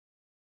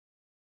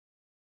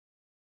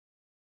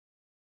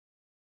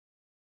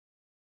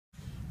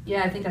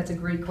Yeah, I think that's a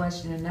great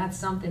question, and that's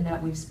something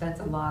that we've spent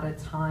a lot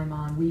of time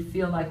on. We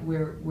feel like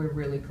we're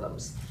really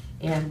close,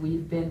 and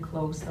we've been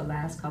close the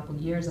last couple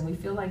of years, and we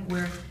feel like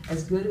we're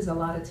as good as a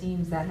lot of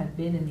teams that have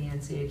been in the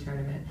NCAA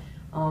tournament.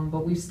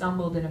 But we've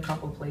stumbled in a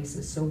couple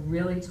places, so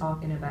really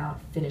talking about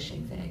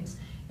finishing things,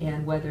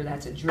 and whether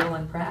that's a drill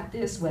in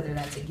practice, whether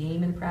that's a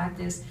game in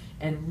practice,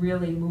 and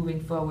really moving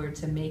forward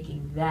to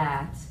making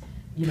that,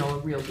 you know, a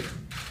real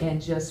game. And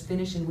just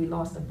finishing, we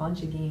lost a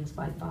bunch of games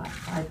by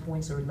five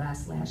points or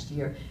less last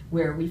year,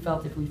 where we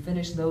felt if we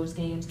finished those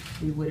games,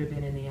 we would have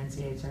been in the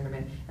NCAA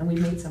tournament. And we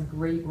made some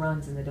great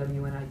runs in the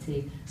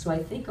WNIT. So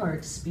I think our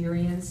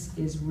experience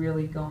is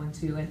really going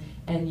to,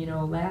 and you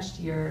know, last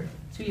year,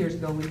 2 years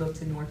ago, we looked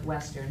to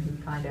Northwestern,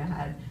 who kind of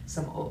had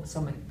some,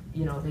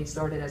 you know, they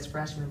started as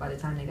freshmen. By the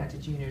time they got to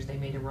juniors, they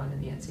made a run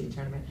in the NCAA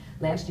tournament.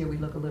 Last year, we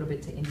look a little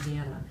bit to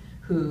Indiana,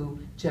 who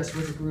just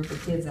was a group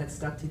of kids that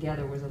stuck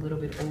together, was a little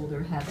bit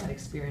older, had that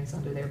experience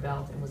under their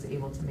belt, and was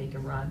able to make a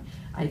run.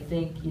 I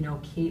think, you know,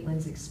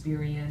 Caitlin's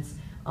experience,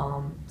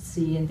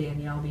 C and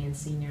Danielle being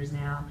seniors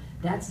now,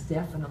 that's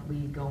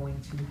definitely going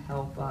to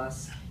help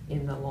us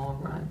in the long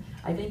run.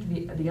 I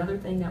think the other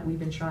thing that we've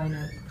been trying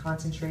to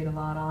concentrate a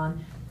lot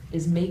on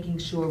is making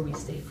sure we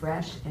stay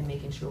fresh and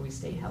making sure we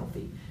stay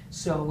healthy.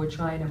 So we're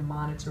trying to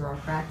monitor our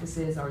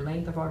practices, our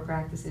length of our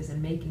practices,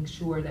 and making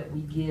sure that we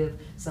give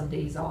some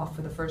days off.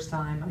 For the first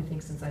time, I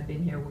think since I've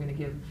been here, we're gonna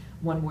give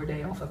one more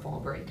day off of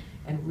fall break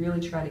and really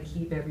try to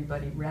keep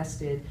everybody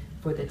rested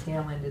for the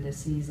tail end of the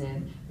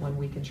season when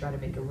we can try to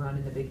make a run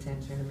in the Big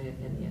Ten tournament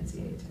and the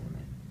NCAA tournament.